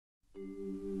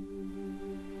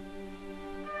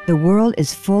The world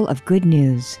is full of good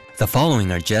news. The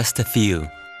following are just a few.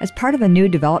 As part of a new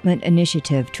development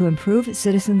initiative to improve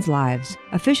citizens' lives,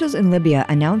 officials in Libya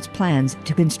announced plans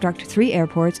to construct 3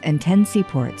 airports and 10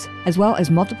 seaports, as well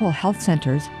as multiple health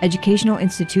centers, educational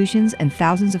institutions, and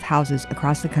thousands of houses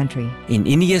across the country. In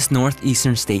India's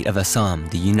northeastern state of Assam,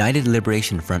 the United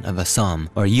Liberation Front of Assam,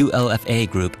 or ULFA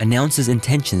group, announces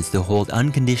intentions to hold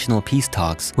unconditional peace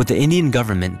talks with the Indian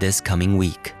government this coming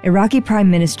week. Iraqi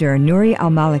Prime Minister Nouri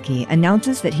al-Maliki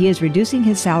announces that he is reducing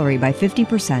his salary by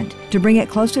 50% to bring it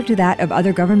closer to that of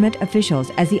other government officials,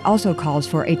 as he also calls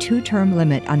for a 2-term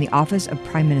limit on the office of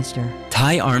Prime Minister.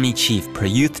 Thai Army Chief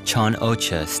Prayuth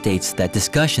Chan-o-cha states that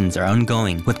discussions are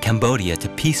ongoing with Cambodia to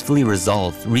peacefully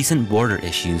resolve recent border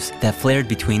issues that flared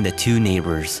between the two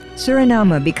neighbors.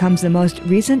 Suriname becomes the most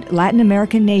recent Latin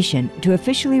American nation to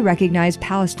officially recognize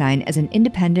Palestine as an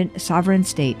independent, sovereign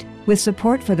state, with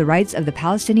support for the rights of the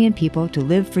Palestinian people to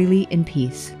live freely in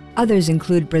peace. Others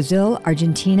include Brazil,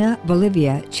 Argentina,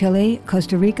 Bolivia, Chile,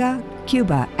 Costa Rica,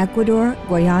 Cuba, Ecuador,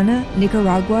 Guyana,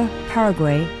 Nicaragua,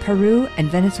 Paraguay, Peru, and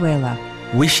Venezuela.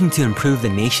 Wishing to improve the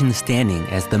nation's standing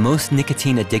as the most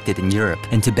nicotine-addicted in Europe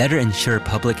and to better ensure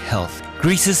public health,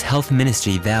 Greece's health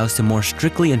ministry vows to more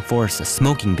strictly enforce a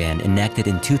smoking ban enacted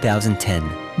in 2010.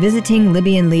 Visiting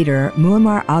Libyan leader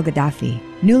Muammar al-Gaddafi,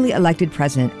 newly elected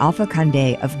President Alpha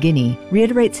Condé of Guinea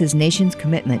reiterates his nation's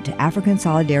commitment to African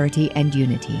solidarity and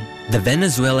unity. The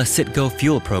Venezuela Citgo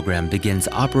fuel program begins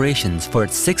operations for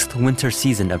its 6th winter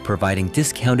season of providing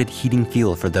discounted heating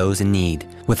fuel for those in need,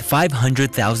 with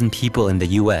 500,000 people in the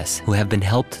U.S. who have been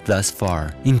helped thus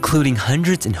far, including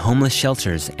hundreds in homeless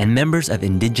shelters and members of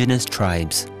indigenous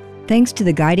tribes. Thanks to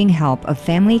the guiding help of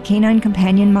family canine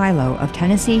companion Milo of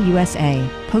Tennessee, USA,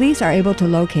 police are able to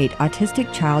locate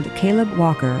autistic child Caleb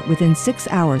Walker within 6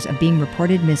 hours of being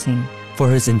reported missing. For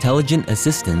his intelligent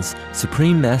assistance,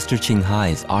 Supreme Master Ching Hai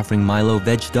is offering Milo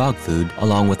veg dog food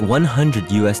along with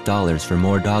 $100 for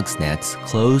more dog snacks,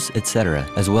 clothes, etc.,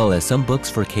 as well as some books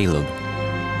for Caleb.